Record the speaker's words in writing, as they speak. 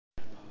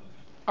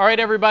All right,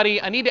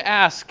 everybody, I need to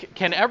ask,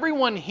 can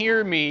everyone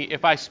hear me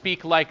if I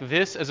speak like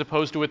this as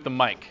opposed to with the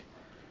mic?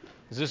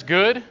 Is this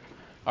good?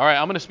 All right,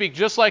 I'm going to speak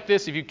just like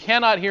this. If you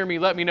cannot hear me,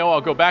 let me know. I'll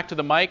go back to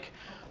the mic.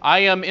 I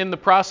am in the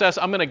process.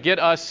 I'm going to get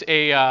us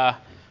a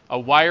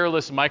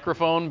wireless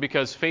microphone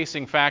because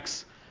facing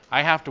facts,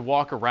 I have to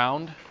walk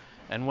around.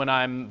 And when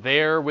I'm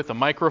there with a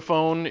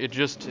microphone,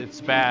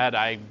 it's bad.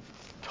 I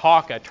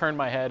talk, I turn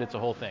my head, it's a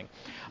whole thing.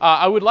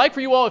 I would like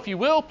for you all, if you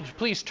will,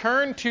 please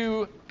turn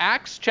to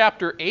Acts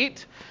chapter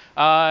 8.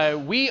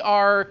 We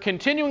are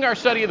continuing our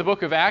study of the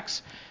book of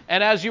Acts.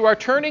 And as you are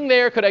turning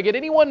there, could I get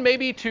anyone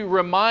maybe to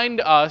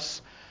remind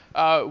us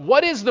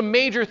what is the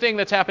major thing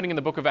that's happening in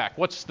the book of Acts?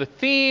 What's the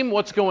theme?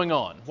 What's going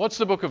on? What's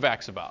the book of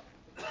Acts about?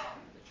 The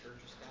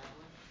church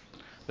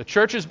established. The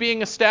church is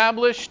being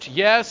established,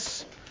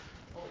 yes.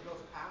 Holy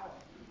Ghost power.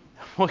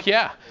 Well,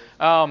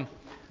 yeah.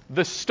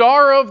 The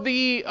star of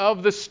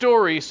the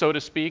story, so to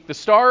speak, the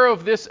star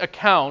of this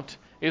account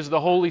is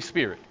the Holy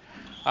Spirit.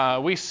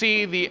 We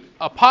see the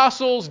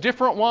apostles,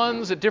 different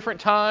ones at different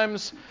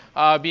times,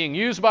 being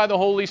used by the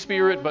Holy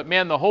Spirit. But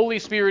man, the Holy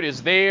Spirit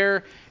is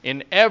there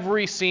in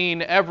every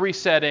scene, every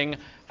setting,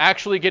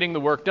 actually getting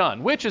the work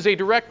done, which is a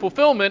direct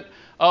fulfillment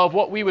of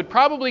what we would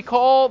probably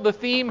call the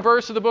theme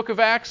verse of the book of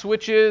Acts,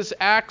 which is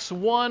Acts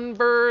 1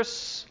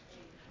 verse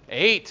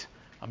 8.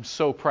 I'm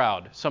so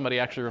proud. Somebody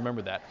actually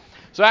remembered that.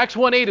 So Acts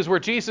 1:8 is where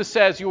Jesus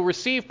says, "You will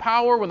receive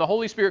power when the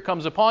Holy Spirit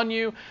comes upon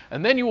you,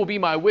 and then you will be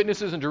my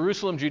witnesses in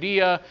Jerusalem,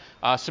 Judea,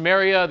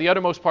 Samaria, the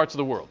uttermost parts of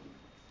the world."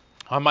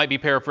 I might be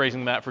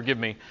paraphrasing that, forgive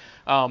me.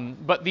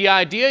 But the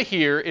idea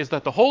here is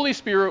that the Holy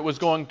Spirit was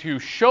going to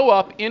show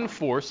up in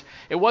force.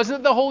 It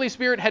wasn't that the Holy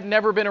Spirit had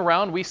never been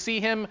around. We see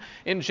him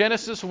in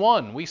Genesis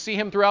 1. We see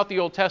him throughout the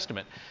Old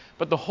Testament.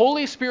 But the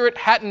Holy Spirit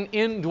hadn't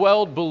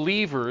indwelled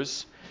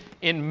believers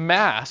in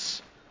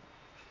mass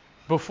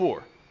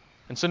before.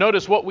 And so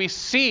notice what we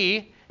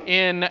see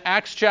in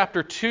Acts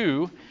chapter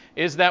 2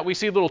 is that we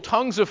see little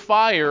tongues of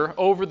fire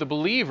over the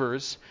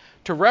believers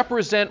to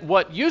represent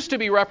what used to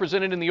be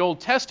represented in the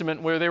Old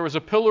Testament, where there was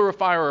a pillar of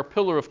fire or a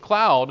pillar of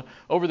cloud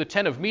over the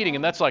tent of meeting,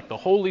 and that's like the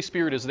Holy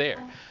Spirit is there.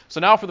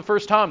 So now for the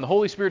first time, the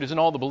Holy Spirit is in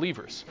all the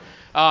believers.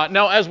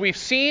 Now, as we've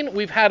seen,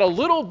 we've had a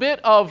little bit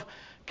of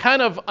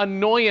kind of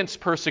annoyance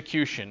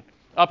persecution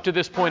up to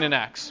this point in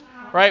Acts.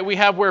 Right? We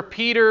have where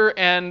Peter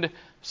and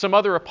some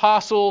other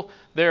apostle,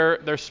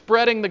 they're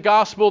spreading the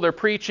gospel, they're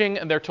preaching,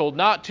 and they're told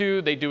not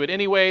to. They do it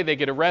anyway. They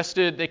get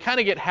arrested. They kind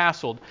of get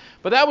hassled.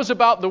 But that was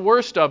about the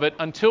worst of it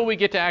until we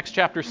get to Acts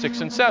chapter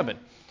 6 and 7.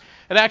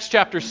 In Acts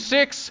chapter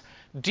 6,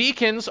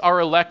 deacons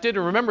are elected.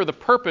 And remember, the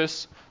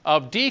purpose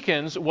of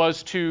deacons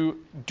was to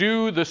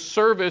do the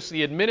service,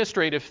 the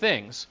administrative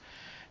things.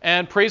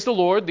 And praise the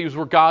Lord, these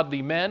were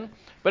godly men.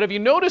 But have you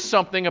noticed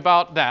something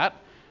about that?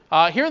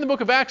 Here in the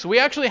book of Acts, we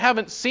actually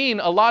haven't seen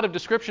a lot of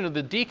description of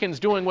the deacons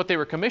doing what they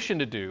were commissioned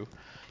to do.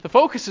 The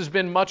focus has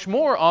been much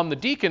more on the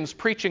deacons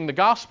preaching the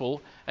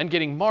gospel and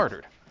getting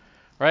martyred.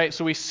 Right?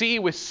 So we see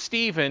with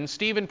Stephen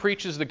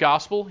preaches the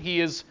gospel. He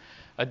is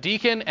a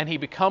deacon and he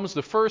becomes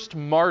the first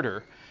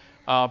martyr.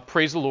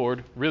 Praise the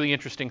Lord. Really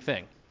interesting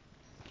thing.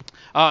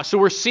 So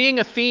we're seeing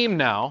a theme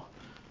now.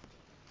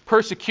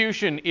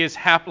 Persecution is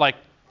like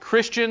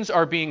Christians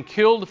are being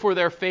killed for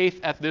their faith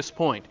at this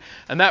point.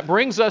 And that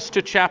brings us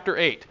to chapter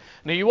 8.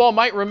 Now, you all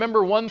might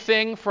remember one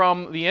thing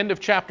from the end of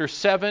chapter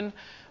 7.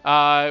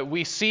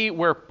 We see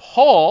where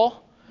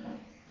Paul,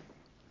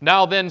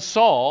 now then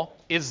Saul,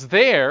 is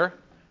there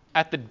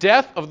at the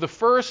death of the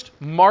first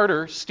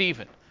martyr,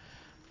 Stephen.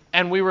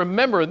 And we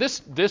remember,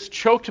 this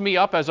choked me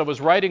up as I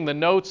was writing the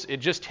notes. It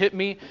just hit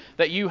me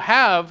that you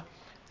have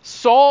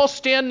Saul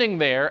standing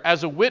there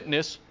as a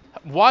witness,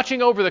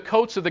 watching over the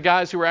coats of the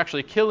guys who were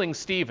actually killing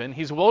Stephen.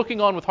 He's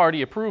looking on with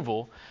hearty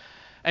approval.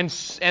 And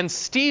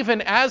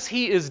Stephen, as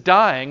he is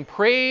dying,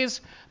 prays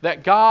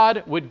that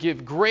God would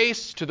give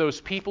grace to those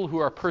people who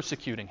are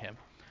persecuting him.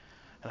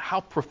 And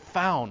how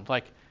profound.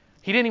 Like,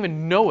 he didn't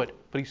even know it,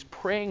 but he's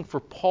praying for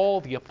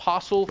Paul, the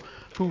apostle,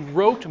 who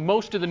wrote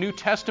most of the New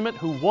Testament,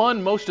 who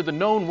won most of the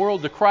known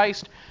world to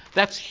Christ.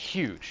 That's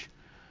huge.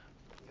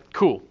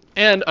 Cool.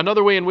 And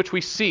another way in which we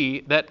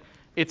see that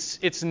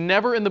it's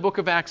never in the book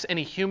of Acts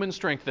any human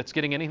strength that's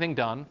getting anything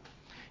done.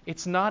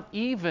 It's not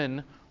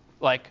even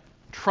like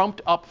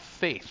trumped up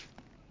faith.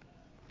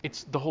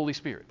 It's the Holy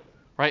Spirit,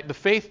 right? The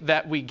faith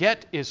that we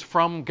get is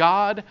from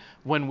God.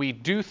 When we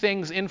do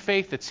things in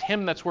faith, it's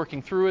Him that's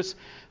working through us.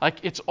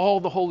 Like, it's all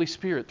the Holy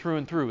Spirit through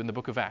and through in the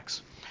book of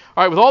Acts.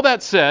 All right, with all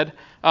that said,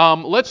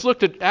 let's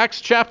look at Acts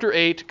chapter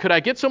 8. Could I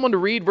get someone to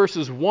read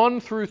verses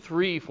 1 through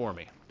 3 for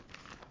me?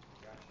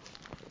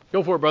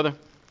 Go for it, brother.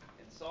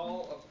 And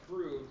Saul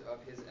approved of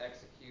his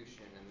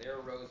execution, and there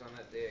arose on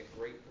that day a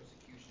great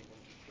persecution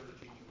against the church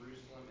in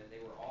Jerusalem, and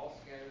they were all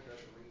scattered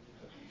throughout the regions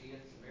of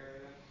Judea and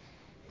Samaria,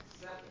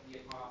 except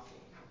the apostles.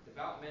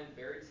 Devout men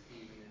buried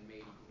Stephen and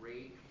made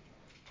great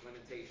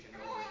lamentation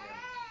over him.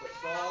 But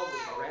Saul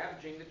was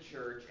ravaging the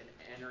church, and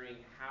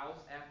entering house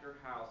after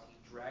house, he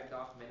dragged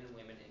off men and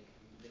women and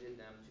committed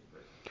them to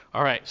prison.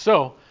 All right,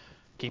 so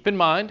keep in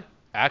mind,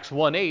 Acts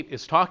 1:8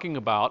 is talking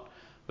about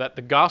that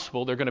the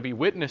gospel, they're going to be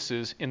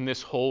witnesses in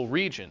this whole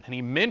region. And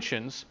he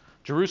mentions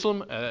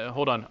Jerusalem,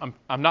 hold on,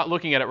 I'm not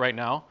looking at it right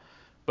now,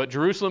 but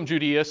Jerusalem,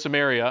 Judea,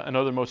 Samaria, and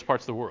other most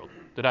parts of the world.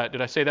 Did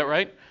I say that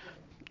right?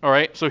 All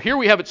right, so here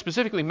we have it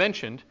specifically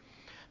mentioned.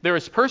 There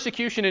is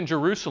persecution in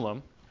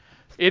Jerusalem.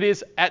 It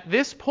is at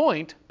this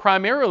point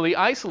primarily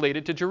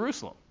isolated to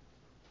Jerusalem.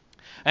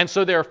 And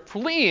so they're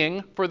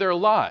fleeing for their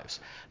lives.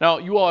 Now,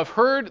 you all have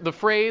heard the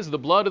phrase, the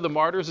blood of the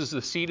martyrs is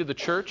the seed of the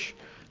church.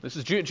 This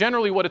is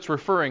generally what it's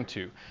referring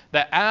to,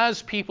 that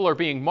as people are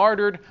being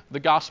martyred, the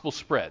gospel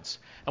spreads.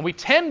 And we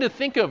tend to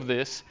think of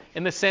this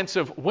in the sense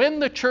of when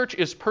the church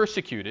is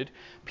persecuted,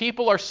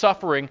 people are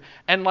suffering,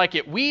 and like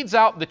it weeds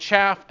out the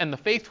chaff and the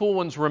faithful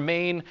ones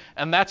remain,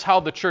 and that's how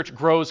the church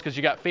grows because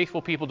you got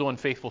faithful people doing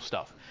faithful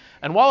stuff.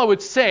 And while I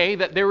would say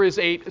that there is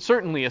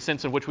certainly a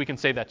sense in which we can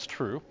say that's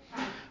true,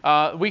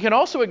 we can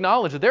also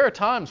acknowledge that there are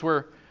times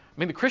where,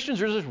 the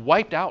Christians are just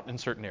wiped out in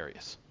certain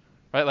areas,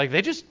 right? Like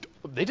they just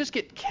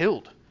get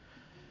killed.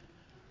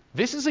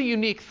 This is a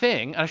unique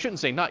thing, and I shouldn't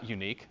say not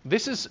unique.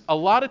 This is a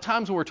lot of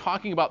times when we're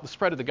talking about the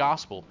spread of the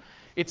gospel,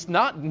 it's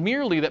not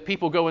merely that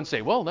people go and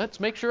say, well, let's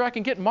make sure I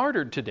can get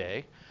martyred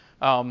today.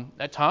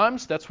 At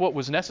times, that's what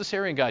was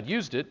necessary, and God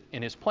used it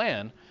in his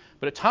plan.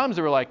 But at times,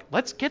 they were like,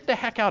 let's get the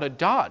heck out of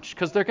Dodge,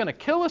 because they're going to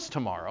kill us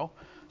tomorrow,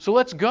 so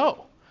let's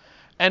go.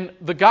 And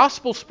the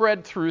gospel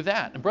spread through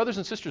that. And brothers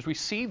and sisters, we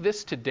see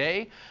this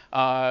today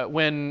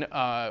when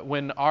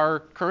our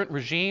current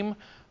regime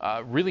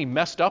really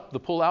messed up the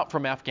pullout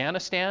from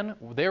Afghanistan.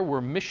 There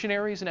were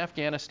missionaries in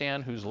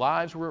Afghanistan whose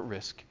lives were at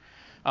risk.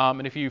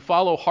 And if you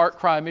follow Heart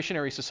Cry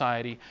Missionary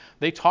Society,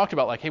 they talked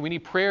about like, hey, we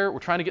need prayer. We're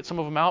trying to get some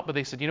of them out. But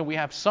they said, we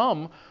have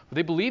some where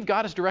they believe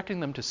God is directing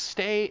them to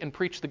stay and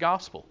preach the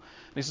gospel.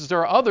 And he says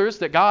there are others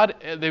that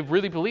they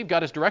really believe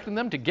God is directing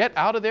them to get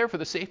out of there for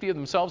the safety of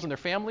themselves and their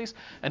families.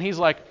 And he's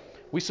like,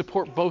 we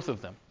support both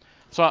of them.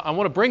 So I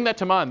want to bring that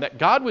to mind, that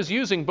God was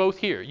using both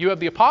here. You have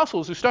the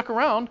apostles who stuck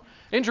around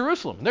in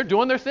Jerusalem. They're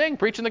doing their thing,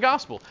 preaching the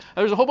gospel. And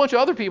there's a whole bunch of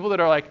other people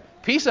that are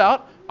like, peace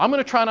out. I'm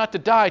going to try not to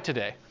die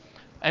today.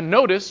 And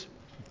notice,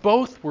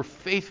 both were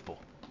faithful.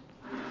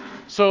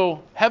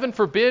 So heaven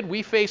forbid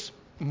we face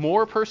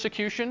more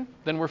persecution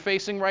than we're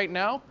facing right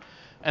now,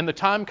 and the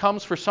time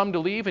comes for some to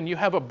leave, and you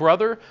have a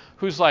brother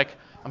who's like,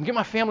 I'm getting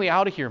my family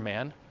out of here,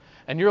 man.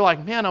 And you're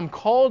like, man, I'm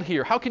called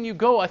here. How can you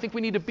go? I think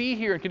we need to be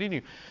here and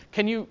continue.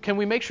 Can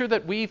we make sure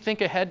that we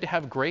think ahead to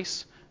have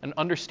grace and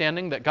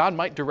understanding that God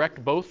might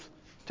direct both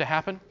to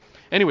happen?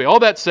 Anyway, all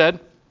that said,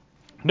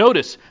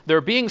 notice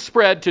they're being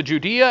spread to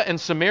Judea and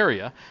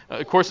Samaria.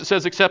 Of course, it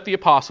says except the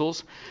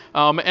apostles.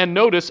 And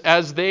notice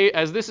as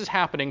this is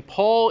happening,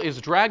 Paul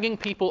is dragging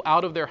people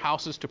out of their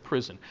houses to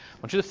prison. I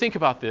want you to think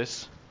about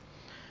this.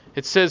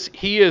 It says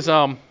he's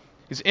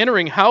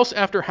entering house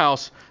after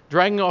house,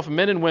 dragging off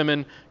men and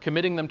women,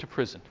 committing them to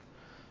prison.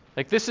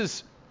 Like this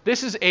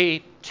is a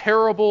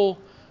terrible,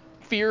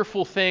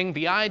 fearful thing.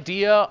 The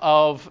idea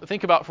of,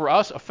 think about for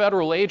us, a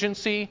federal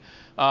agency,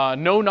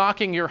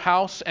 no-knocking your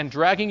house and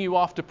dragging you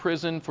off to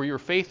prison for your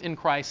faith in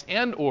Christ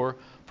and or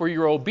for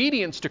your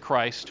obedience to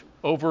Christ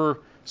over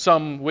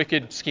some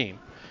wicked scheme.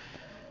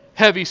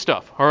 Heavy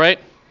stuff, all right?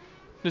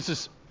 This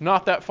is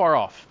not that far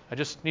off. I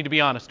just need to be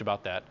honest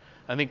about that.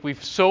 I think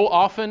we've so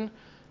often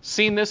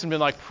seen this and been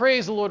like,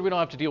 praise the Lord, we don't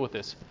have to deal with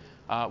this.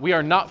 We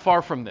are not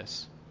far from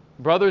this.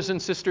 Brothers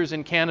and sisters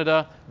in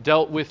Canada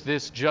dealt with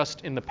this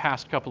just in the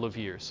past couple of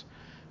years.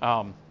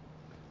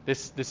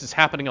 This is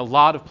happening a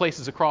lot of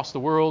places across the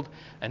world,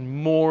 and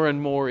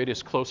more it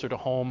is closer to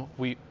home.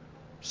 We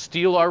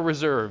steel our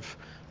reserve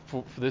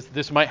for this.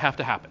 This might have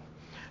to happen.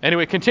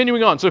 Anyway,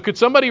 continuing on. So could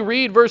somebody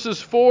read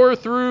verses 4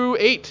 through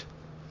 8?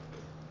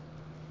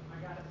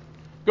 I got it.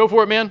 Go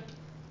for it, man.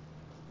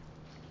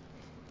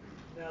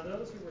 Now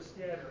those who were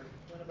scattered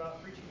went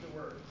about preaching the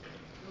word.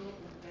 Philip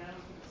went down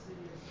to the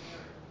city of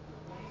Samaria,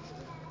 proclaiming to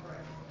them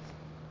Christ.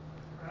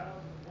 The crowd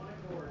with one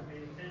accord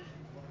paid attention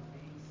to what was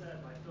being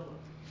said by Philip,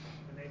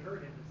 and they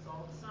heard him and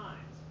saw the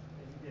signs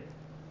that he did.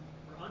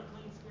 For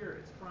unclean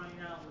spirits, crying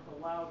out with a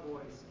loud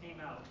voice, came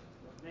out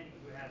of many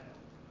who had them,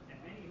 and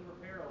many who were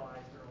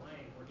paralyzed or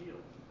lame were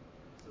healed.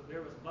 So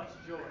there was much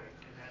joy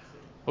in that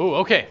city.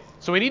 Oh, okay.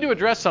 So we need to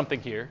address something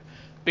here,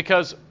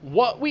 because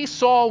what we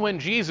saw when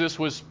Jesus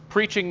was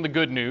preaching the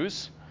good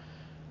news,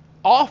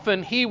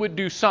 often he would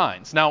do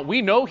signs. Now,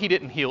 we know he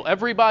didn't heal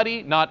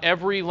everybody. Not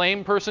every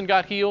lame person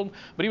got healed.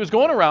 But he was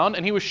going around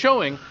and he was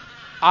showing,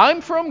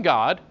 I'm from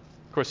God.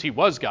 Of course, he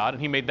was God,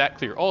 and he made that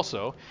clear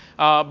also.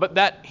 But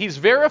that he's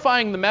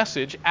verifying the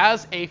message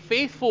as a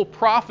faithful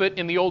prophet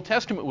in the Old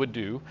Testament would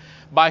do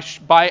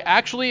by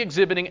actually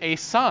exhibiting a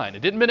sign.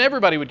 It didn't mean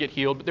everybody would get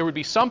healed, but there would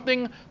be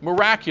something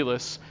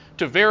miraculous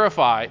to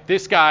verify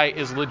this guy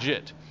is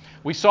legit.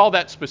 We saw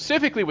that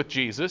specifically with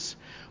Jesus.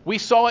 We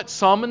saw it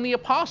some in the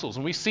apostles,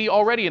 and we see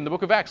already in the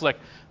book of Acts, like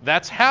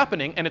that's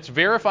happening, and it's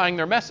verifying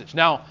their message.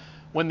 Now,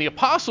 when the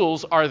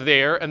apostles are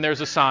there and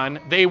there's a sign,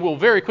 they will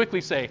very quickly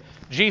say,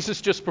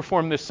 Jesus just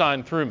performed this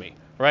sign through me,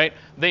 right?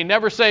 They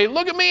never say,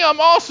 look at me, I'm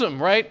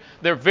awesome, right?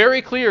 They're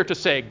very clear to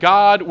say,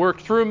 God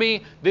worked through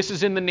me. This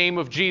is in the name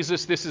of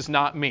Jesus. This is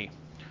not me.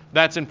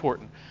 That's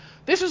important.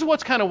 This is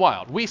what's kind of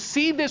wild. We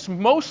see this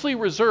mostly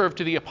reserved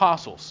to the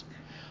apostles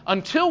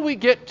until we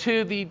get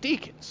to the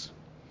deacons.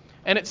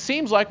 And it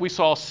seems like we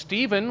saw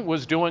Stephen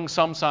was doing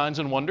some signs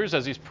and wonders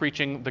as he's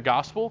preaching the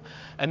gospel.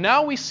 And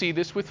now we see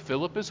this with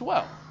Philip as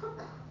well.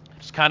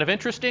 It's kind of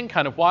interesting,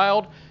 kind of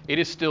wild. It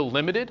is still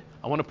limited.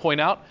 I want to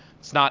point out,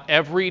 it's not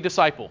every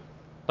disciple.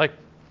 Like,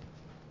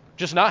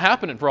 just not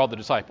happening for all the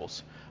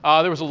disciples.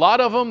 There was a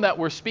lot of them that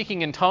were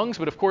speaking in tongues,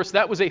 but of course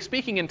that was a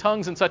speaking in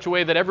tongues in such a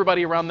way that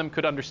everybody around them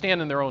could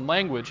understand in their own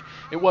language.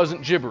 It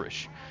wasn't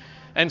gibberish.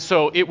 And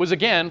so it was,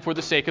 again, for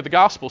the sake of the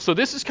gospel. So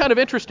this is kind of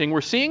interesting. We're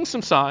seeing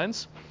some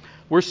signs.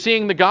 We're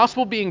seeing the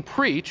gospel being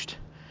preached.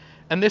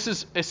 And this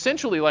is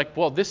essentially like,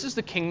 well, this is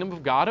the kingdom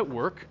of God at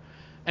work.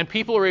 And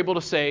people are able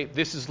to say,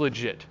 this is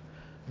legit.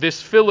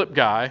 This Philip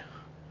guy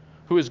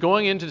who is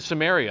going into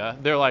Samaria,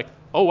 they're like,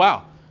 oh,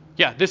 wow.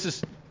 Yeah,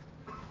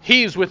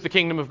 he's with the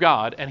kingdom of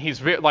God. And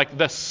he's like,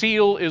 the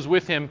seal is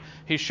with him.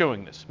 He's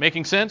showing this.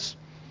 Making sense?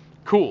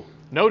 Cool.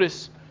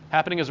 Notice,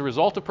 happening as a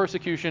result of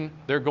persecution,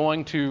 they're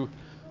going to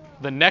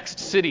the next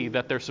city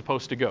that they're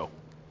supposed to go.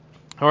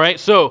 All right,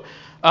 so,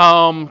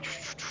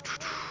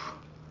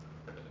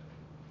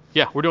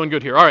 yeah, we're doing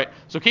good here. All right,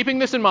 so keeping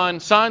this in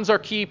mind, signs are a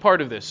key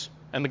part of this,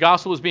 and the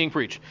gospel is being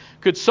preached.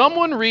 Could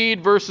someone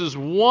read verses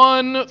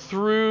 9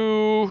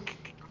 through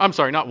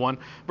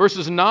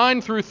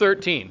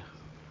 13?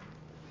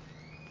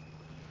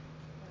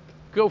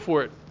 Go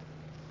for it.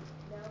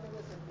 Now there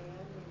was a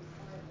man named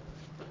Simon,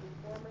 who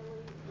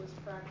formerly was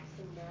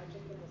practicing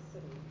magic in the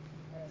city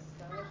and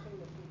astonishing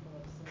the people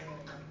of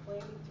Samaria,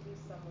 claiming to be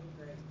someone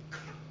great.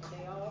 And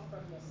they all,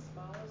 from the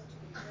smallest to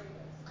the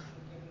greatest,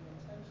 were giving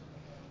attention to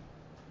him,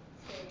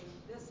 saying,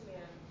 "This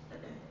man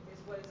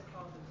is what is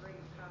called the great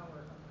power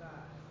of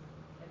God."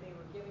 And they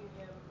were giving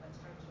him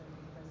attention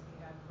because he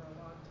had for a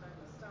long time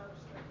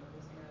astonished them with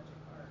his magic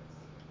arts.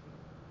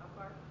 How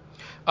far?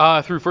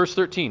 Through verse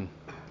 13.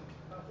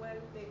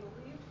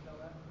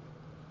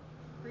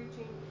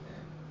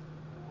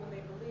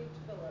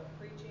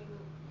 Preaching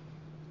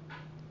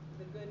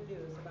the good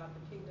news about the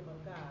kingdom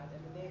of God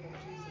and the name of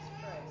Jesus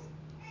Christ,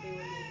 they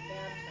were being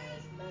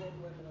baptized, men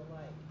and women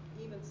alike.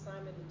 Even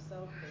Simon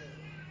himself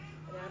believed.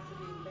 And after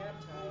being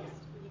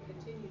baptized, he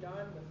continued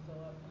on with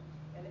Philip,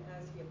 and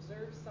as he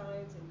observed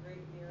signs and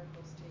great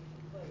miracles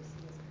taking place,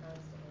 he was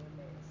constantly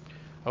amazed.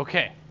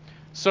 Okay,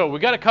 so we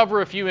got to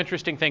cover a few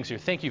interesting things here.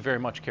 Thank you very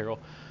much, Carol.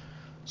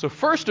 So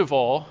first of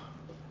all,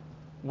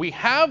 we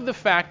have the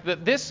fact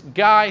that this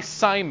guy,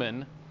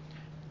 Simon,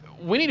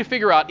 we need to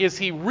figure out, is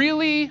he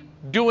really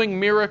doing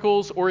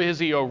miracles or is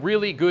he a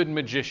really good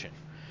magician?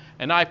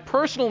 And I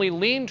personally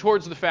lean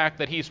towards the fact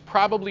that he's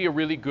probably a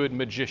really good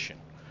magician.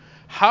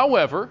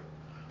 However,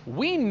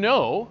 we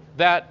know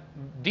that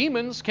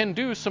demons can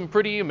do some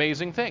pretty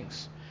amazing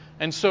things.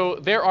 And so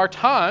there are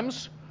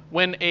times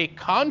when a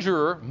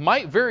conjurer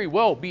might very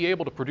well be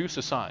able to produce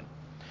a sign.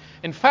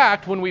 In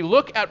fact, when we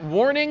look at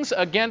warnings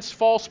against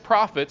false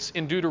prophets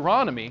in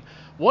Deuteronomy,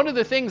 one of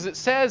the things it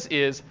says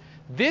is,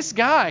 this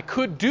guy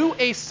could do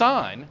a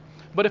sign,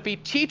 but if he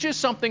teaches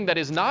something that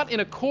is not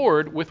in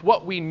accord with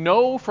what we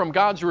know from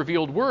God's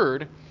revealed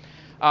word,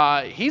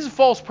 he's a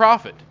false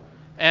prophet.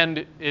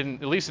 And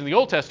at least in the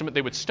Old Testament,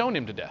 they would stone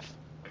him to death.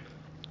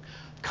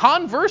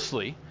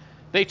 Conversely,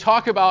 they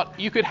talk about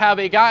you could have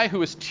a guy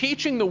who is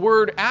teaching the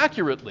word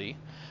accurately,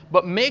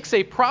 but makes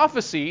a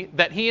prophecy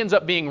that he ends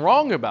up being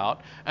wrong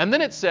about, and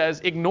then it says,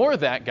 ignore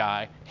that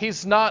guy.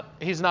 He's not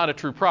a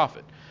true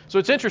prophet. So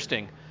it's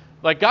interesting.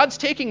 Like, God's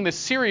taking this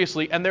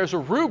seriously, and there's a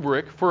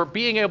rubric for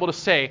being able to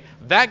say,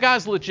 that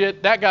guy's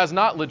legit, that guy's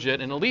not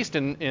legit, and at least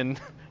in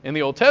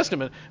the Old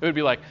Testament, it would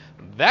be like,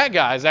 that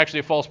guy is actually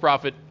a false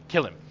prophet,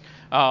 kill him.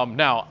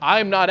 Now,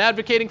 I'm not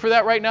advocating for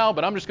that right now,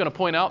 but I'm just going to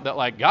point out that,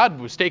 like, God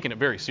was taking it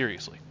very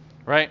seriously,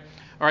 right?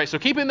 All right, so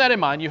keeping that in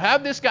mind, you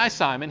have this guy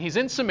Simon, he's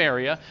in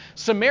Samaria.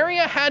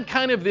 Samaria had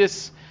kind of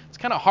this, it's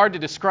kind of hard to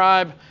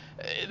describe.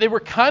 They were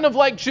kind of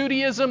like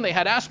Judaism. They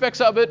had aspects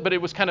of it, but it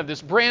was kind of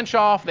this branch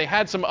off. They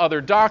had some other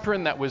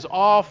doctrine that was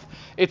off.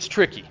 It's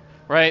tricky,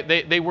 right?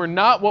 They were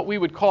not what we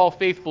would call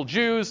faithful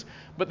Jews,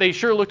 but they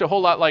sure looked a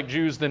whole lot like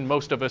Jews than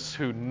most of us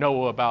who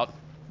know about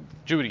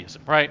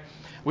Judaism, right?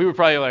 We would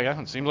probably like,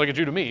 it seems like a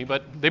Jew to me,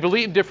 but they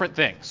believed different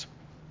things.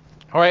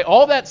 All right,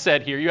 all that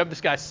said here, you have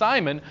this guy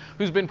Simon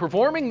who's been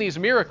performing these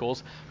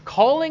miracles,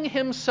 calling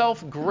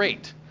himself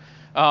great.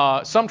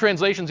 Some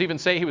translations even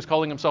say he was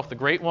calling himself the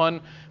Great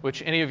One,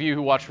 which any of you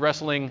who watched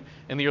wrestling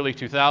in the early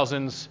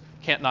 2000s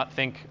can't not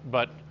think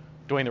but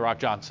Dwayne "The Rock"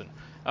 Johnson.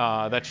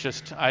 I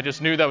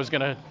just knew that was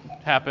going to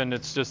happen.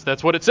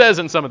 That's what it says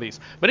in some of these.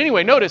 But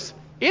anyway, notice,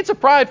 it's a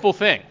prideful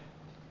thing,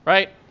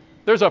 right?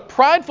 There's a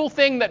prideful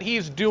thing that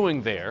he's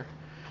doing there.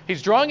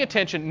 He's drawing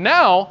attention.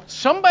 Now,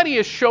 somebody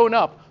has shown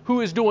up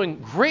who is doing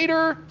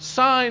greater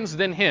signs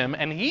than him,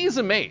 and he's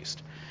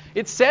amazed.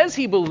 It says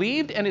he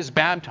believed and is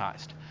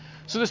baptized.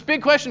 So this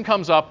big question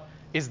comes up,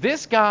 is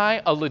this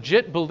guy a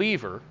legit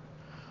believer,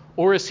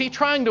 or is he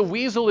trying to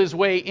weasel his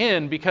way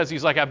in because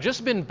he's like, I've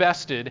just been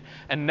bested,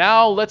 and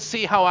now let's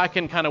see how I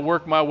can kind of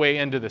work my way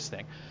into this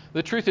thing?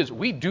 The truth is,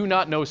 we do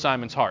not know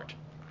Simon's heart.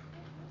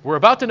 We're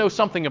about to know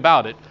something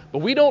about it, but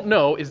we don't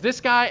know, is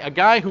this guy a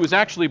guy who is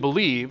actually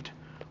believed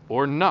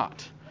or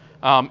not?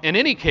 In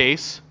any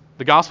case,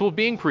 the gospel is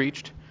being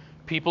preached,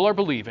 people are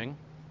believing,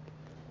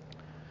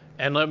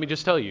 and let me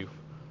just tell you,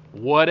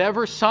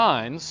 whatever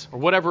signs or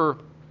whatever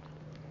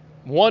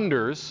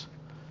wonders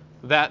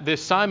that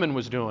this Simon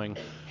was doing,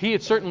 he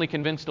had certainly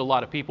convinced a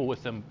lot of people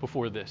with them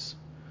before this.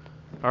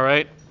 All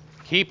right?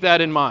 Keep that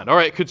in mind. All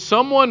right, could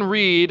someone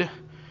read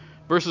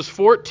verses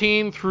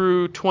 14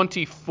 through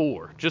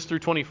 24, just through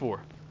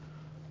 24?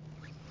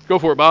 Go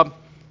for it, Bob.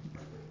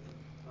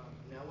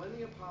 Now when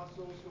the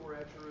apostles who were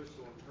at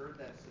Jerusalem heard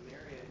that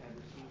Samaria had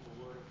received the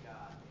word of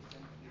God, they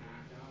sent Peter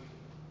and John to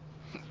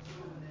them.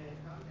 So when they had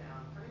come down,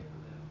 prayed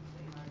for them that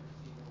they might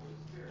receive the Holy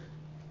Spirit.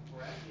 For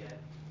as yet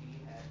he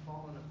had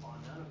fallen upon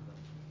none of them.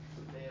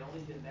 They had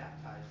only been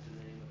baptized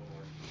in the name of the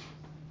Lord Jesus.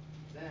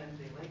 Then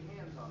they laid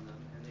hands on them,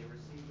 and they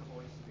received the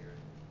Holy Spirit.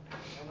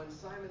 And when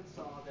Simon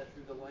saw that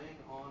through the laying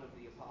on of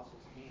the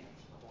apostles' hands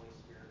the Holy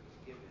Spirit was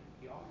given,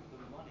 he offered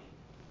them money,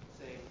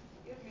 saying,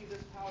 Give me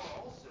this power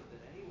also,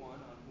 that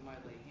anyone on whom I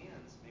lay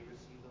hands may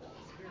receive the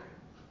Holy Spirit.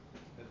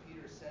 But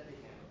Peter said to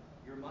him,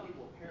 Your money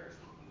will perish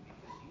with you,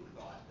 because you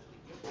thought that the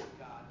gift of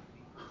God could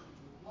be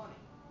purchased with money.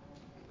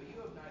 But you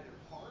have neither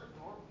part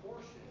nor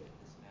portion in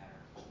this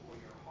matter, for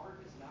your heart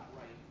is not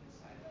right in the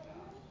sight of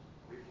God.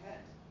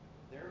 Repent,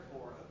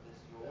 therefore, of this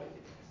your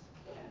wickedness,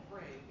 and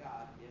pray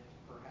God if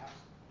perhaps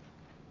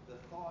the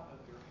thought of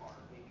your heart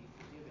may be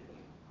forgiven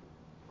you.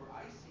 For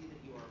I see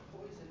that you are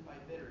poisoned by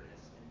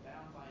bitterness and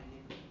bound by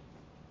iniquity.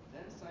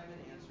 Then Simon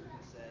answered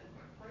and said,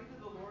 Pray to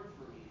the Lord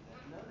for me, that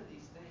none of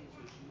these things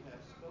which you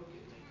have spoken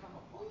may come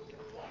upon me.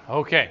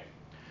 Okay.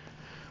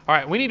 All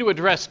right, we need to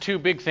address two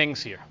big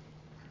things here.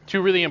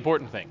 Two really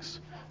important things.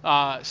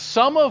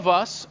 Some of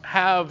us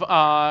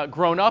have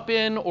grown up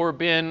in or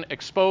been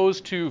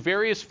exposed to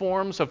various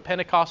forms of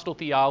Pentecostal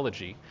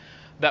theology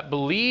that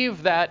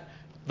believe that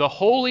the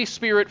Holy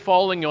Spirit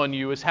falling on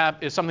you is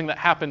something that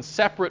happens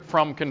separate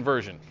from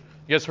conversion.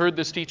 You guys heard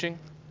this teaching?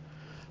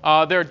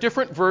 There are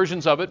different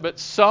versions of it, but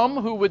some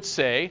who would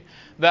say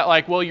that,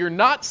 like, well, you're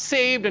not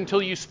saved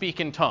until you speak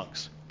in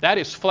tongues. That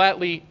is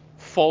flatly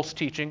false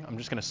teaching. I'm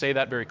just going to say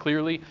that very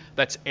clearly.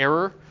 That's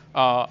error.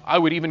 I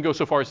would even go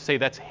so far as to say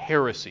that's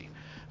heresy.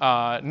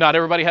 Not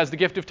everybody has the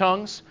gift of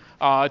tongues.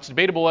 It's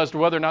debatable as to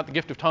whether or not the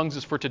gift of tongues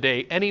is for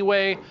today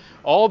anyway.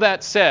 All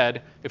that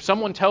said, if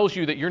someone tells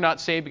you that you're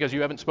not saved because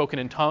you haven't spoken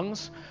in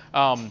tongues,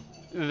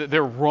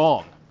 they're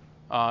wrong.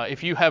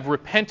 If you have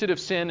repented of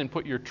sin and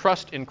put your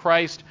trust in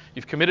Christ,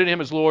 you've committed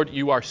Him as Lord,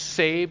 you are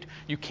saved.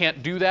 You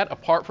can't do that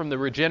apart from the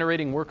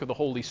regenerating work of the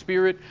Holy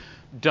Spirit.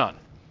 Done.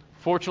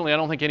 Fortunately, I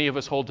don't think any of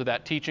us hold to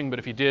that teaching, but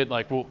if you did,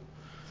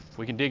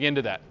 we can dig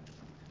into that.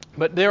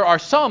 But there are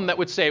some that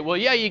would say, well,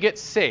 yeah, you get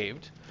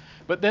saved,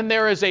 but then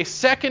there is a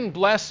second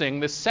blessing,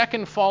 the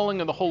second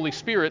falling of the Holy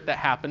Spirit that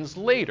happens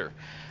later.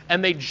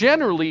 And they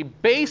generally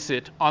base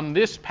it on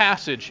this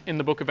passage in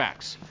the book of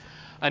Acts.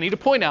 I need to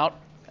point out,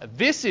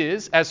 this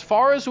is, as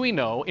far as we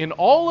know, in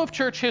all of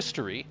church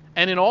history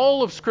and in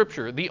all of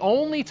Scripture, the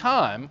only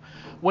time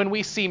when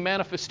we see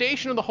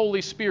manifestation of the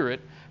Holy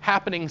Spirit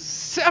happening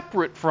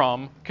separate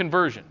from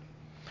conversion.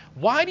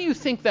 Why do you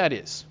think that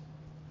is?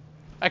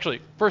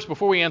 Actually, first,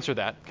 before we answer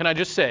that, can I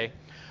just say,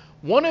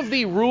 one of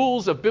the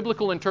rules of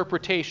biblical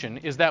interpretation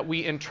is that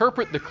we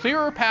interpret the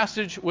clearer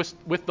passage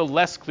with the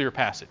less clear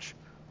passage,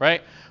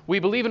 right? We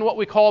believe in what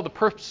we call the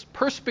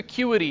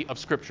perspicuity of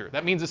Scripture.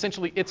 That means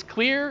essentially it's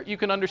clear, you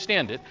can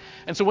understand it.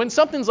 And so when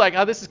something's like,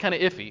 this is kind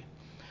of iffy,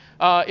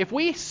 if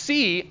we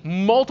see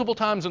multiple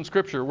times in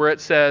Scripture where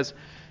it says,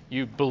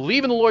 you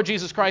believe in the Lord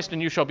Jesus Christ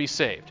and you shall be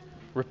saved.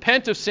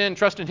 Repent of sin,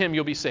 trust in Him,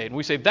 you'll be saved. And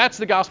we say, that's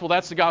the gospel,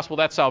 that's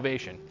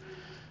salvation.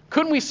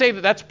 Couldn't we say that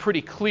that's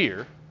pretty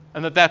clear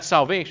and that that's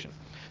salvation?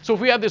 So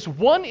if we have this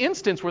one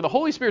instance where the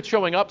Holy Spirit's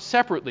showing up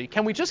separately,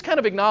 can we just kind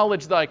of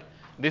acknowledge, like,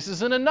 this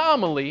is an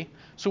anomaly,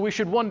 so we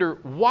should wonder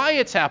why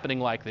it's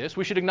happening like this.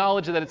 We should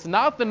acknowledge that it's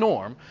not the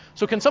norm.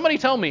 So can somebody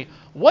tell me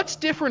what's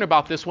different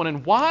about this one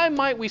and why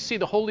might we see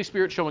the Holy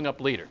Spirit showing up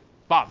later?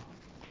 Bob.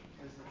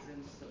 Because it's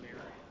in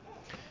Samaria.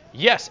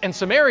 Yes, and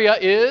Samaria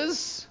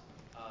is?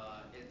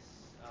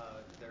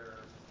 They're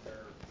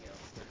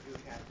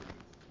Jewish half-breeds.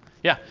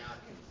 Yeah. They're not,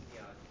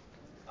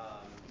 I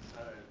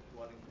don't know if you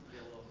want to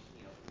get a little,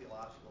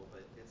 theological,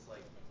 but it's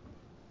like,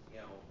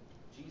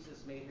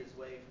 Jesus made His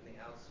way from the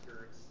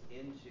outskirts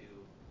into,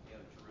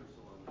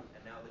 Jerusalem,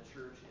 and now the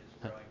church is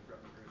growing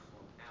from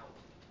Jerusalem out.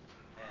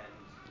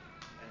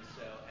 And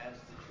so as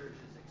the church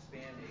is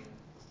expanding,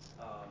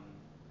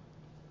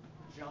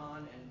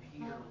 John and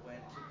Peter went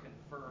to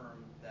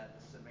confirm that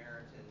the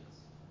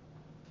Samaritans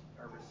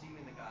are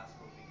receiving the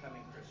gospel,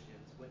 becoming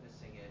Christians,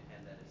 witnessing it,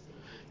 and that it's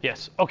legitimate.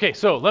 Yes. Okay,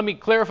 so let me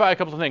clarify a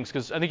couple of things,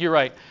 because I think you're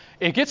right.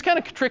 It gets kind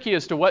of tricky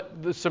as to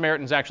what the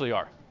Samaritans actually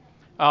are.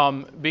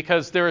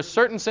 Because there is a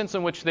certain sense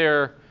in which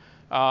they're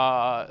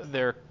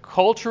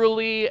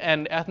culturally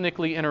and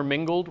ethnically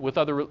intermingled with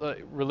other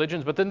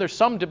religions, but then there's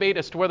some debate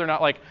as to whether or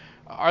not,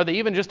 are they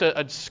even just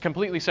a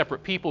completely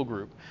separate people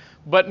group?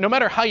 But no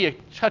matter how you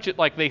touch it,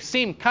 they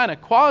seem kind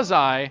of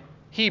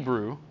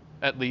quasi-Hebrew,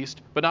 at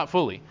least, but not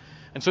fully.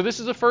 And so this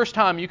is the first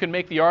time you can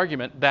make the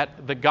argument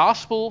that the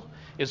gospel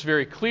is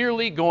very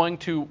clearly going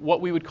to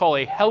what we would call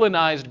a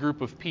Hellenized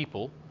group of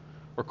people,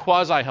 or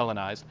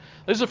quasi-Hellenized.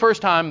 This is the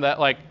first time that,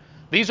 like,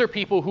 these are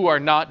people who are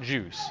not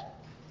Jews.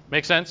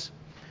 Make sense?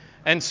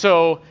 And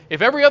so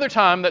if every other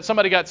time that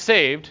somebody got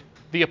saved,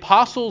 the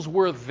apostles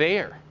were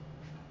there,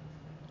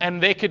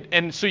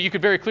 and so you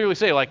could very clearly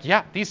say, like,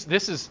 yeah, this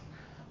is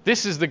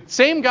the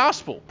same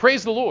gospel.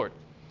 Praise the Lord.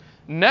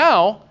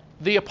 Now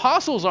the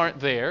apostles aren't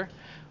there,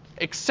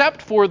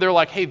 except for they're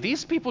like, hey,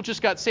 these people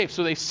just got saved.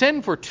 So they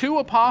send for 2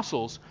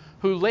 apostles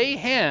who lay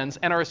hands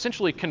and are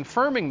essentially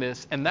confirming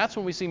this, and that's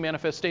when we see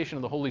manifestation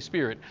of the Holy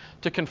Spirit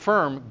to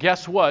confirm,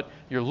 guess what?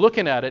 You're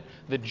looking at it,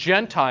 the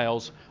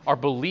Gentiles are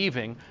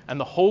believing, and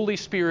the Holy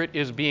Spirit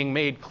is being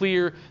made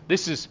clear.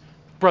 This is,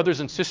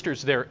 brothers and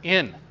sisters, they're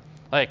in.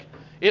 Like,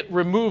 it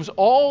removes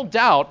all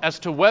doubt as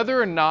to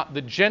whether or not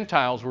the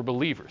Gentiles were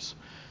believers.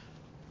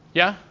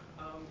 Yeah? If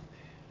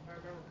I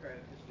remember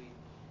correctly, because we,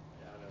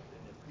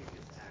 in the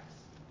previous Acts,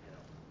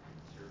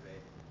 survey,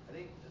 I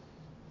think the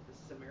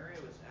Samaria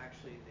was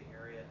actually the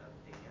area of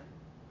Dan,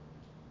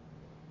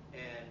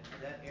 and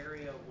that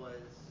area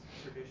was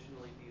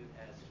traditionally viewed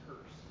as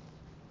cursed.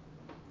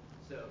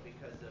 So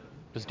because of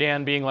Is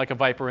Dan being like a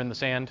viper in the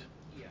sand?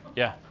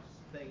 Yeah.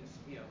 Things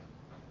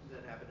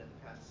that happened in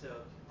the past. So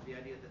the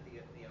idea that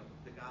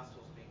the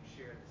gospel's being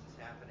shared, this is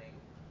happening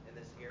in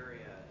this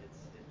area, it's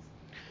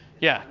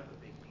Yeah. kind of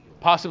a big deal.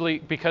 Possibly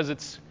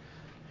because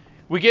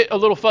we get a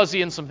little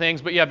fuzzy in some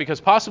things, but yeah, because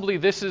possibly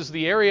this is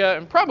the area,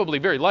 and probably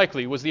very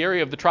likely was the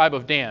area of the tribe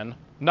of Dan,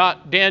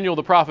 not Daniel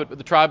the prophet, but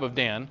the tribe of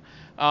Dan,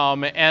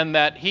 and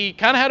that he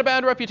kind of had a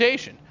bad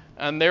reputation,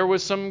 and there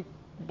was some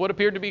what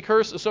appeared to be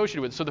curse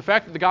associated with it. So the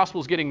fact that the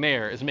gospel is getting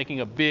there is making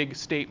a big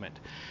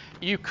statement.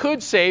 You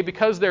could say,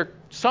 because they're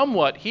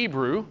somewhat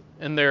Hebrew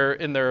in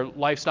their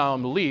lifestyle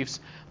and beliefs,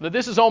 that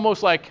this is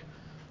almost like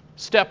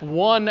step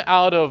 1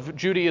 out of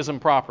Judaism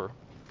proper.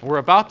 We're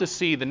about to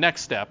see the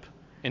next step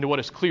into what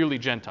is clearly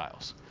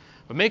Gentiles.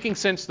 But making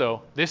sense,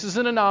 though, this is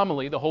an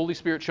anomaly, the Holy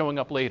Spirit showing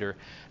up later,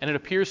 and it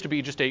appears to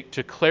be just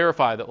to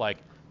clarify that, like,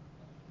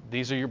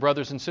 these are your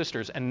brothers and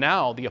sisters, and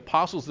now the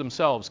apostles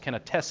themselves can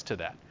attest to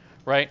that,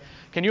 right?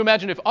 Can you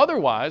imagine if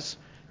otherwise,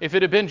 if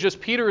it had been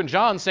just Peter and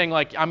John saying,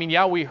 like, I mean,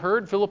 yeah, we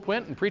heard Philip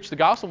went and preached the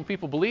gospel and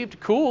people believed,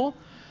 cool,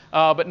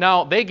 but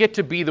now they get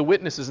to be the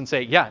witnesses and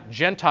say, yeah,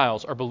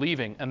 Gentiles are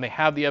believing and they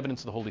have the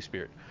evidence of the Holy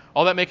Spirit.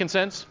 All that making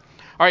sense?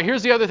 All right,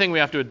 here's the other thing we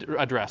have to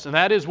address, and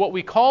that is what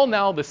we call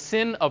now the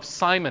sin of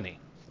simony.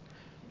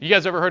 You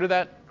guys ever heard of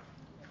that?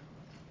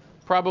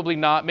 Probably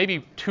not.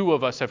 Maybe 2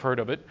 of us have heard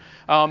of it.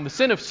 The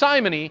sin of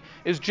simony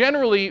is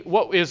generally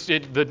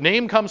the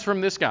name comes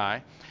from this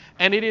guy,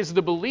 and it is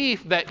the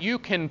belief that you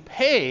can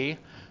pay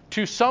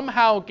to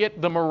somehow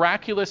get the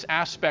miraculous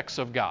aspects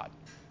of God,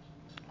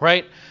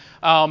 right?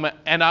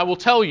 And I will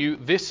tell you,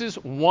 this is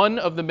one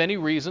of the many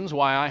reasons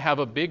why I have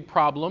a big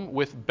problem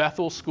with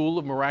Bethel School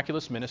of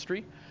Miraculous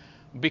Ministry,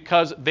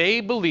 because they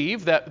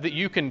believe that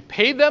you can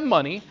pay them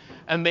money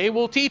and they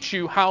will teach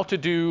you how to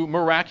do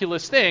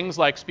miraculous things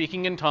like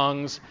speaking in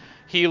tongues,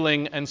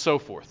 healing, and so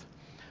forth.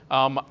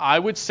 I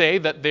would say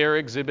that they're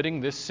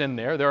exhibiting this sin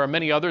there. There are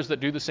many others that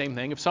do the same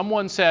thing. If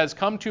someone says,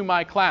 come to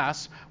my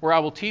class where I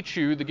will teach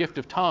you the gift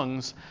of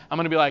tongues, I'm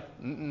going to be like,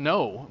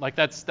 no, like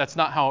that's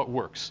not how it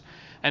works.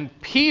 And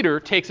Peter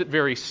takes it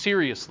very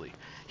seriously.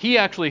 He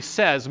actually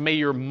says, may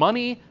your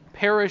money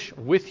perish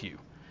with you.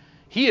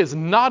 He is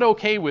not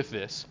okay with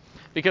this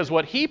because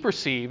what he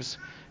perceives,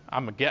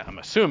 I'm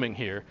assuming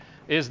here,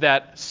 is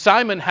that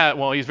Simon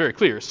he's very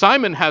clear.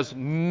 Simon has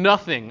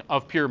nothing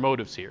of pure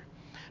motives here.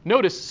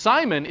 Notice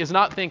Simon is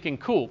not thinking,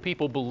 cool,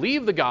 people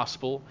believe the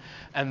gospel,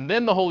 and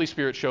then the Holy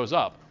Spirit shows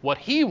up. What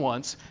he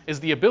wants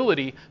is the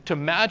ability to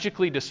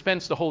magically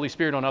dispense the Holy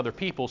Spirit on other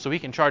people so he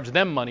can charge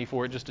them money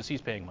for it just as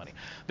he's paying money.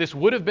 This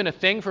would have been a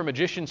thing for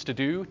magicians to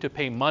do, to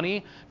pay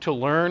money to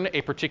learn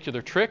a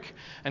particular trick.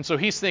 And so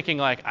he's thinking,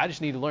 like, I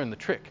just need to learn the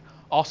trick.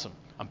 Awesome.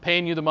 I'm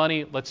paying you the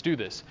money. Let's do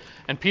this.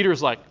 And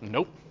Peter's like,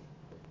 nope.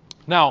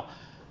 Now,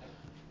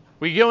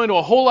 we go into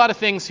a whole lot of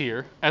things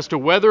here as to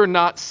whether or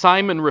not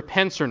Simon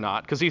repents or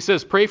not, because he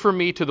says, pray for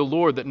me to the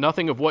Lord that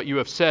nothing of what you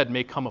have said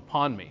may come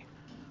upon me.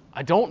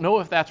 I don't know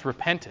if that's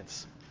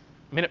repentance.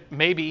 I mean,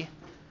 maybe.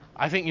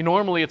 I think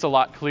normally it's a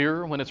lot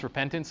clearer when it's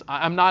repentance.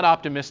 I'm not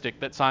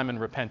optimistic that Simon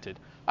repented.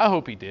 I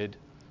hope he did.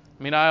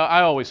 I mean,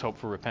 I always hope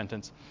for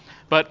repentance.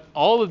 But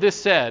all of this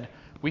said,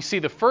 we see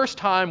the first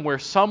time where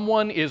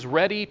someone is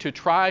ready to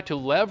try to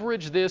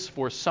leverage this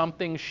for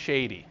something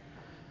shady.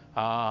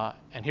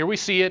 And here we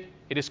see it.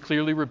 It is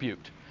clearly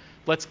rebuked.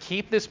 Let's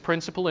keep this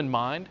principle in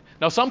mind.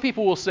 Now, some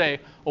people will say,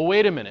 oh,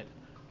 wait a minute.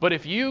 But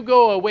if you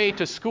go away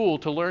to school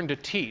to learn to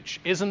teach,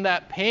 isn't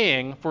that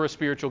paying for a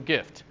spiritual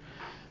gift?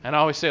 And I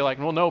always say, like,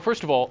 well, no,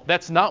 first of all,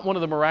 that's not one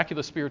of the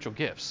miraculous spiritual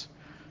gifts.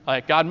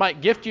 Like, God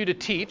might gift you to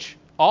teach.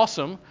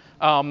 Awesome.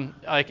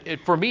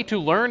 For me to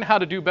learn how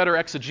to do better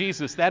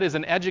exegesis, that is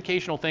an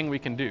educational thing we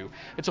can do.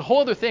 It's a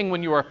whole other thing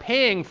when you are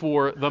paying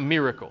for the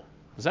miracle.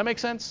 Does that make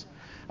sense?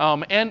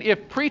 And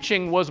if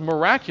preaching was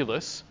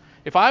miraculous,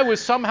 if I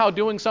was somehow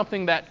doing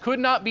something that could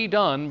not be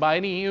done by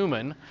any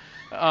human,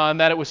 and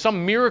that it was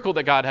some miracle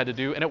that God had to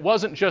do, and it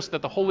wasn't just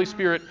that the Holy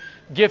Spirit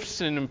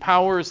gifts and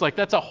empowers, like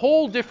that's a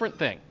whole different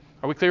thing.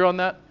 Are we clear on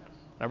that?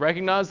 I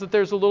recognize that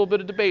there's a little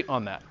bit of debate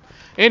on that.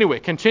 Anyway,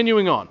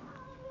 continuing on.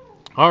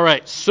 All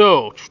right,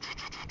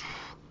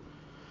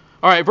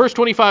 verse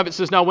 25, it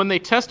says, "Now when they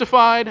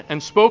testified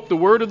and spoke the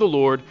word of the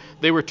Lord,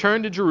 they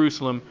returned to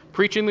Jerusalem,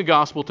 preaching the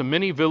gospel to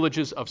many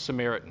villages of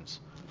Samaritans."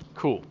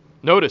 Cool.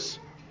 Notice,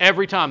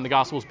 every time the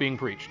gospel is being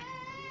preached.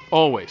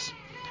 Always.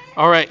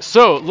 All right,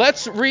 so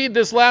let's read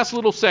this last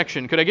little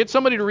section. Could I get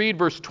somebody to read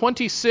verse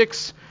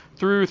 26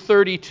 through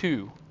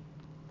 32?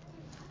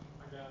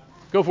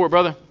 Go for it,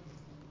 brother.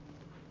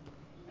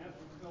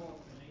 After Philip,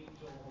 an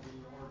angel of the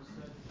Lord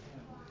said to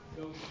him,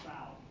 "Go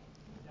south,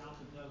 down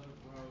the desert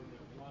road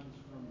that runs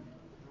from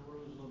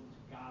Jerusalem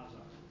to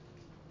Gaza."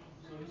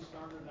 So he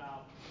started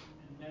out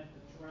and met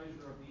the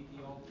treasurer of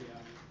Ethiopia,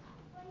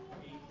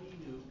 a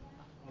eunuch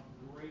of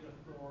great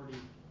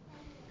authority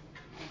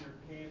under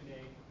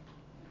Candace,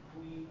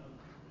 queen of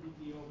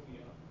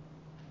Ethiopia.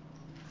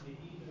 The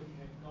eunuch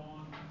had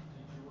gone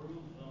to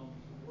Jerusalem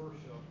to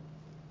worship,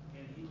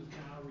 and he was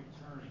now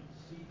returning.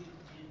 Seated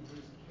in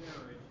his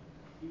carriage,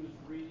 he was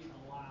reading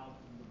aloud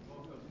from the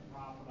book of the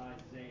prophet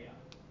Isaiah.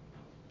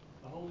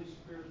 The Holy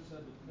Spirit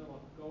said to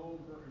Philip, "Go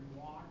over and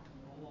walk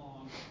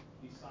along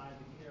beside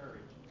the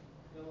carriage."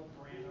 Philip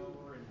ran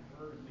over and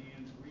heard a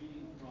man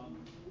reading from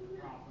the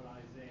prophet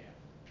Isaiah.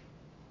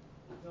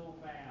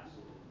 Philip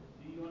asked,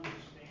 "Do you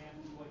understand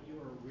what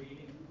you are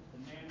reading?"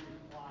 The man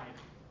replied,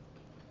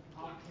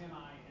 "How can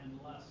I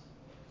unless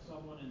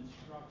someone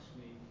instructs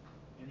me?"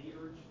 And he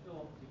urged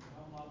Philip to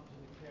come up to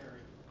the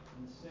carriage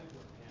and sit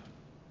with him.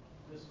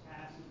 This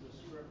passage of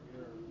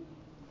scripture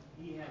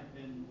he had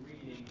been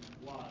reading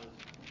was,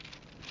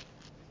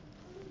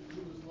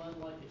 "He was led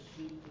like a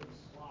sheep to the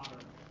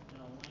slaughter, and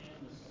a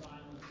lamb is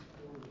silent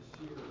before the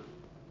shearers.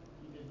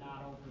 He did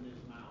not open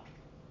his mouth."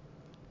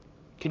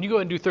 Can you go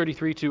ahead and do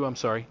 33 too? I'm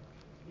sorry.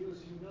 "He was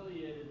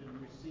humiliated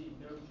and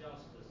received no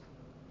justice.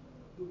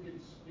 Who can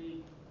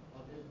speak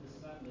of his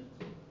descendants?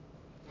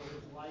 For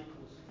his life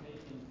was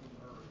taken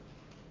from earth."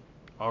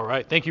 All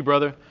right, thank you,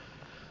 brother.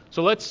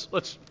 So let's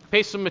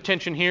pay some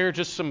attention here,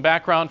 just some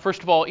background.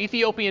 First of all,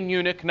 Ethiopian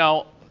eunuch.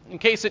 Now, in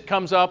case it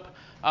comes up,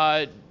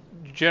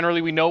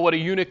 generally we know what a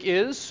eunuch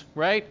is,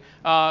 right?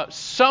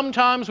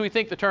 Sometimes we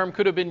think the term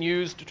could have been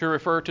used to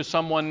refer to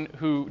someone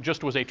who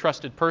just was a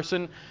trusted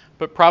person,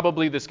 but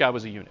probably this guy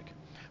was a eunuch,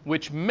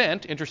 which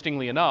meant,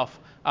 interestingly enough,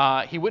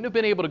 he wouldn't have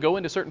been able to go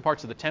into certain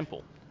parts of the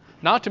temple.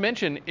 Not to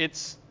mention,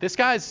 this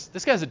guy's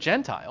a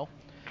Gentile,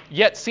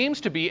 yet seems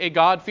to be a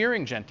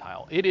God-fearing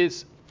Gentile.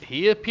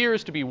 He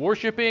appears to be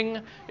worshiping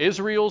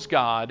Israel's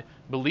God,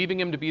 believing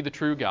him to be the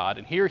true God.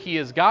 And here he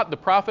has got the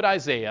prophet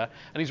Isaiah,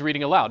 and he's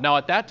reading aloud. Now,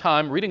 at that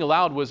time, reading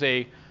aloud was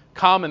a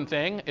common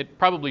thing. It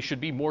probably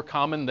should be more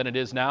common than it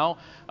is now.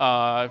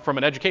 From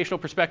an educational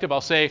perspective,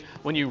 I'll say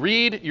when you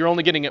read, you're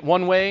only getting it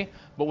one way,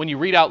 but when you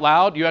read out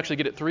loud, you actually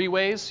get it three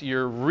ways.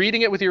 You're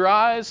reading it with your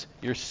eyes,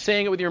 you're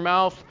saying it with your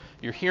mouth,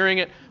 you're hearing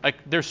it. Like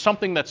there's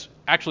something that's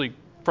actually,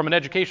 from an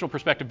educational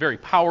perspective, very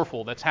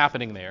powerful that's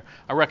happening there.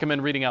 I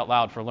recommend reading out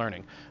loud for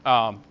learning.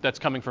 That's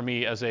coming from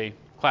me as a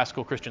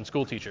classical Christian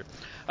school teacher.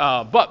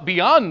 But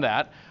beyond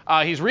that,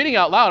 he's reading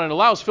out loud and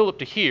allows Philip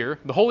to hear.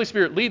 The Holy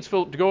Spirit leads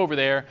Philip to go over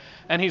there,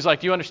 and he's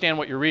like, "Do you understand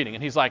what you're reading?"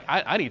 And he's like,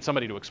 I need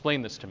somebody to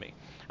explain this to me.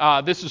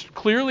 This is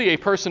clearly a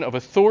person of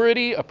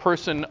authority, a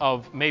person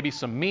of maybe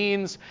some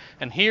means,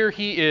 and here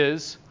he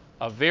is,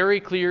 a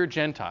very clear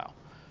Gentile.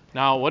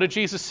 Now, what did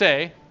Jesus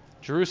say?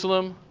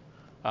 Jerusalem,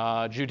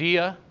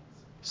 Judea,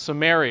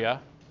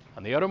 Samaria,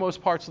 and the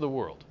uttermost parts of the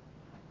world,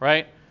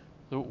 right?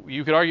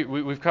 You could argue,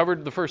 we've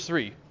covered the first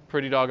three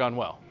pretty doggone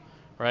well,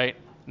 right?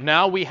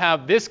 Now we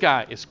have this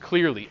guy is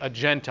clearly a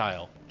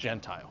Gentile.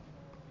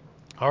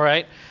 All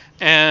right?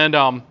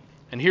 And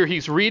here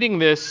he's reading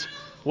this,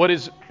 what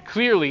is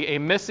clearly a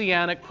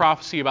messianic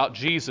prophecy about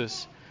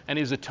Jesus and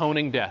his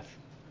atoning death.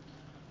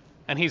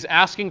 And he's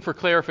asking for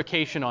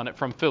clarification on it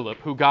from Philip,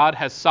 who God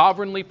has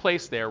sovereignly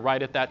placed there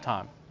right at that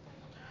time.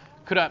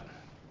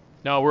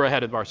 No, we're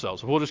ahead of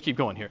ourselves. We'll just keep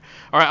going here.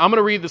 All right, I'm going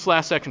to read this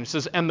last section. It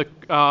says, and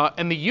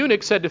the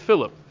eunuch said to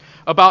Philip,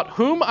 "About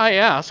whom, I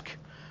ask,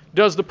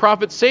 does the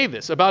prophet say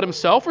this? About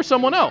himself or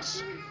someone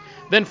else?"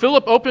 Then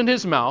Philip opened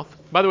his mouth.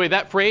 By the way,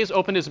 that phrase,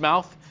 "opened his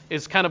mouth,"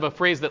 is kind of a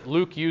phrase that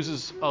Luke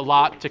uses a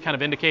lot to kind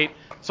of indicate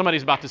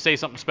somebody's about to say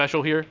something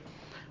special here.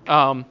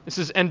 It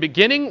says, "And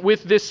beginning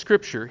with this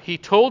scripture, he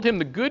told him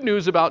the good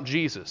news about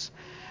Jesus.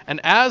 And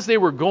as they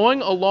were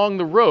going along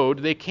the road,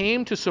 they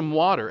came to some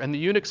water. And the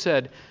eunuch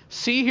said,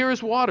 'See, here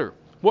is water.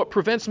 What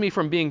prevents me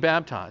from being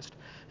baptized?'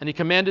 And he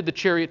commanded the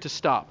chariot to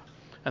stop.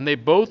 And they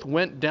both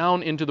went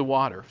down into the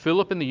water,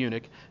 Philip and the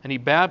eunuch, and he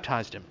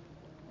baptized him.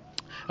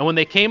 And when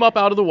they came up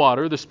out of the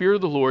water, the Spirit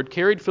of the Lord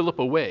carried Philip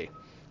away."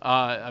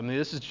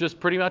 This is just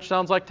pretty much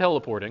sounds like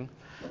teleporting.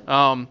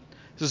 It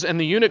says, "And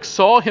the eunuch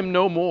saw him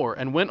no more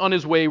and went on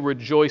his way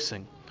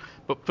rejoicing.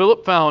 But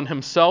Philip found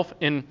himself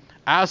in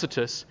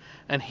Azotus,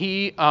 and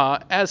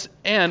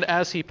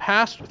as he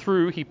passed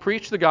through, he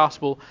preached the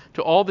gospel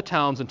to all the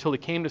towns until he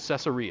came to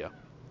Caesarea.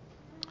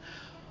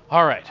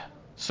 All right,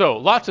 so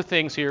lots of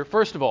things here.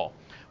 First of all,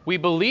 we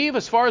believe,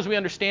 as far as we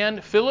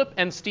understand, Philip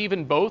and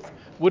Stephen both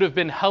would have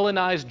been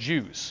Hellenized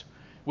Jews,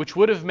 which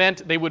would have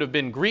meant they would have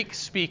been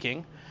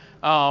Greek-speaking,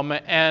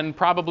 and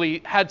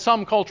probably had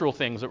some cultural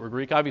things that were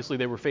Greek. Obviously,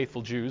 they were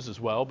faithful Jews as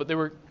well, but they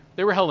were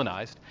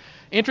Hellenized.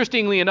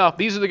 Interestingly enough,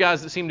 these are the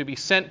guys that seem to be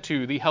sent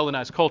to the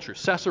Hellenized culture.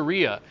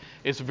 Caesarea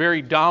is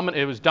very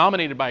dominant. It was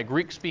dominated by a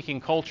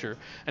Greek-speaking culture,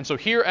 and so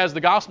here, as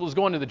the gospel is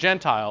going to the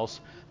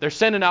Gentiles, they're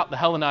sending out the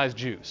Hellenized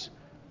Jews.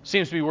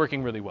 Seems to be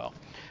working really well.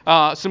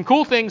 Some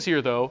cool things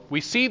here, though.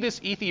 We see this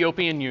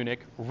Ethiopian eunuch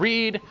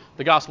read.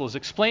 The gospel is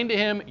explained to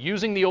him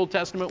using the Old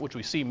Testament, which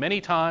we see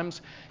many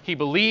times. He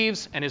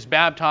believes and is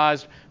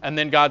baptized, and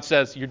then God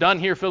says, "You're done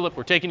here, Philip.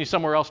 We're taking you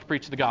somewhere else to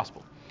preach the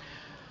gospel."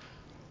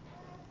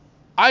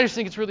 I just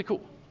think it's really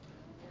cool.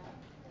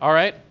 All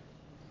right?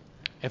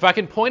 If I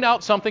can point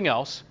out something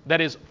else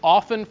that is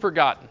often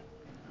forgotten.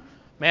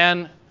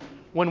 Man,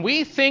 when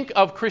we think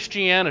of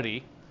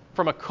Christianity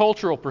from a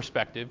cultural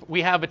perspective,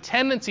 we have a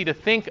tendency to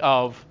think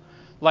of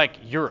like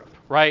Europe,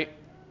 right?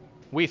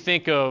 We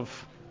think of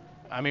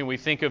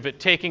it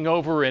taking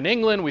over in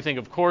England. We think,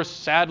 of course,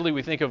 sadly,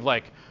 we think of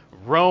like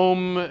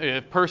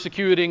Rome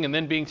persecuting and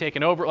then being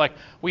taken over. Like,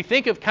 we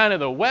think of kind of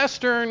the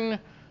Western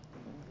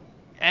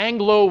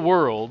Anglo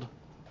world,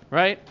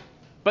 right?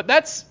 But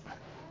that's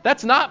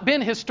not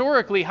been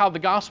historically how the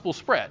gospel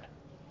spread.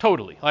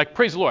 Totally. Like,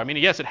 praise the Lord. I mean,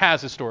 yes, it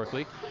has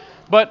historically.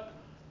 But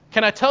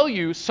can I tell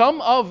you,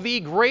 some of the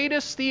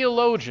greatest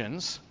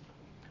theologians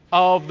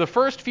of the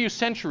first few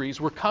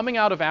centuries were coming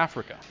out of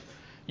Africa.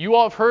 You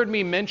all have heard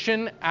me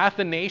mention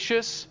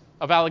Athanasius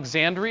of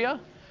Alexandria.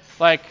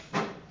 Like,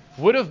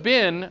 would have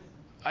been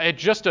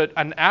just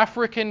an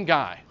African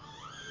guy.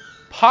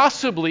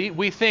 Possibly,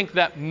 we think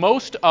that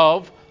most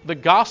of the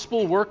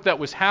gospel work that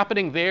was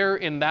happening there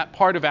in that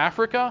part of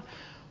Africa,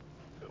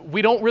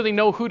 we don't really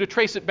know who to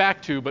trace it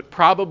back to, but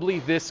probably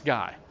this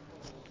guy.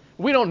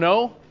 We don't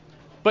know.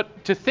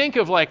 But to think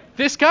of like,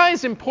 this guy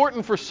is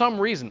important for some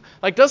reason.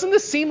 Like, doesn't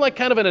this seem like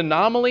kind of an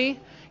anomaly?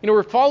 You know,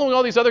 we're following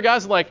all these other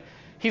guys, and like,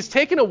 he's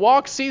taking a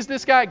walk, sees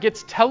this guy,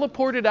 gets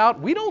teleported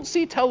out. We don't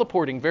see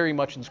teleporting very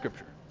much in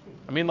Scripture.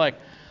 I mean, like,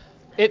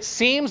 it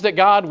seems that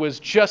God was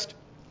just,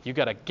 you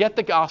got to get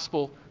the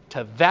gospel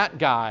to that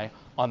guy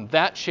on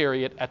that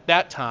chariot at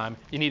that time.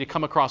 You need to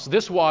come across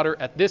this water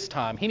at this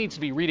time. He needs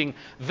to be reading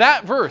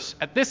that verse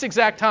at this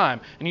exact time.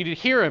 And you need to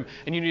hear him,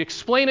 and you need to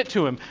explain it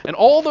to him. And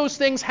all those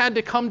things had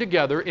to come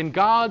together in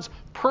God's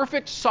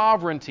perfect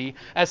sovereignty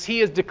as he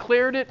has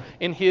declared it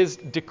in his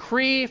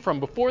decree from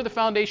before the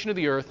foundation of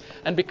the earth.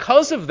 And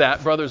because of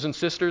that, brothers and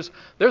sisters,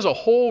 there's a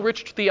whole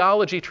rich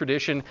theology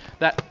tradition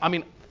that, I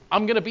mean,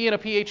 I'm going to be in a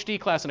PhD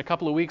class in a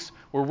couple of weeks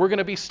where we're going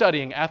to be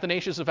studying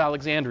Athanasius of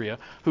Alexandria,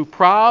 who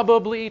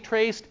probably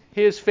traced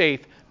his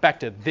faith back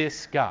to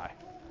this guy.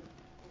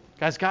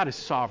 Guys, God is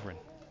sovereign.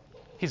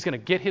 He's going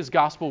to get his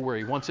gospel where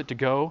he wants it to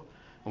go,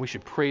 and we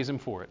should praise him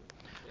for it.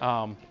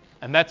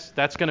 And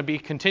that's going to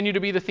continue to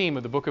be the theme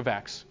of the book of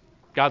Acts.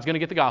 God's going to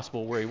get the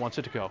gospel where he wants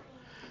it to go.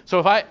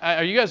 So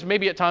are you guys,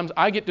 maybe at times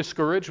I get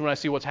discouraged when I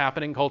see what's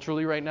happening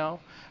culturally right now.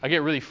 I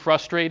get really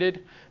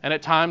frustrated, and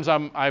at times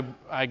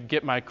I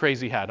get my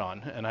crazy hat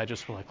on, and I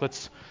just feel like,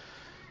 let's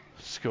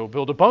go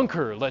build a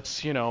bunker.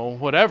 Let's,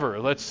 whatever.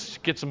 Let's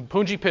get some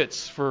punji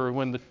pits for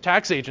when the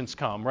tax agents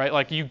come, right?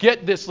 Like, you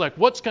get this, like,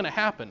 what's going to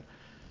happen?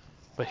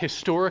 But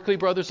historically,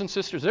 brothers and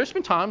sisters, there's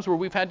been times where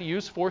we've had to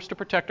use force to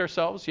protect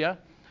ourselves, yeah.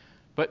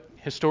 But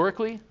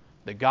historically,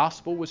 the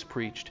gospel was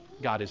preached.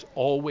 God is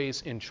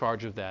always in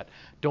charge of that.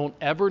 Don't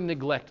ever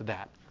neglect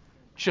that.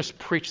 Just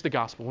preach the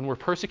gospel. When we're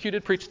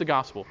persecuted, preach the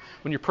gospel.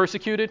 When you're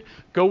persecuted,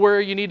 go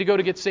where you need to go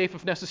to get safe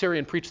if necessary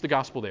and preach the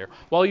gospel there.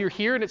 While you're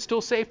here and it's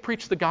still safe,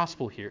 preach the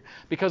gospel here.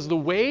 Because the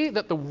way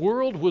that the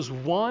world was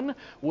won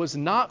was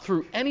not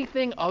through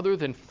anything other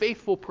than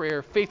faithful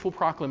prayer, faithful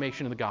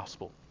proclamation of the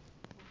gospel.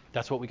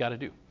 That's what we got to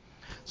do.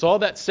 So all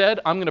that said,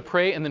 I'm going to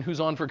pray, and then who's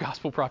on for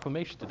gospel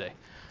proclamation today?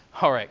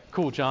 All right,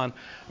 cool, John.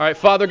 All right,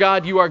 Father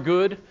God, you are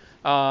good.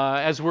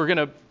 As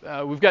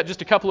we've got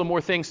just a couple of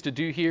more things to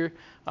do here.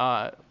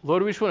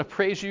 Lord, we just want to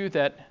praise you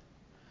that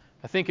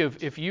I think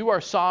if you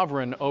are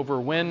sovereign over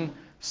when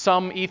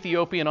some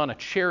Ethiopian on a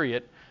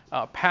chariot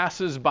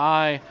passes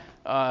by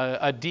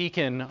a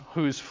deacon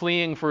who's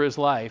fleeing for his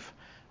life,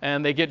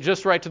 and they get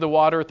just right to the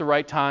water at the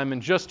right time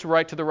and just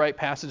right to the right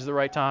passage at the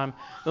right time,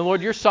 then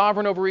Lord, you're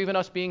sovereign over even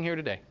us being here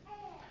today.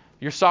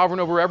 You're sovereign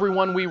over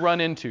everyone we run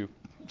into.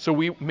 So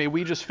may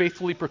we just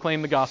faithfully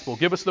proclaim the gospel.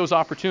 Give us those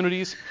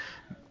opportunities.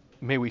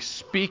 May we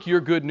speak your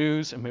good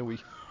news, and may we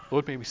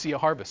see a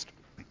harvest.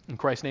 In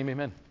Christ's name,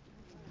 amen.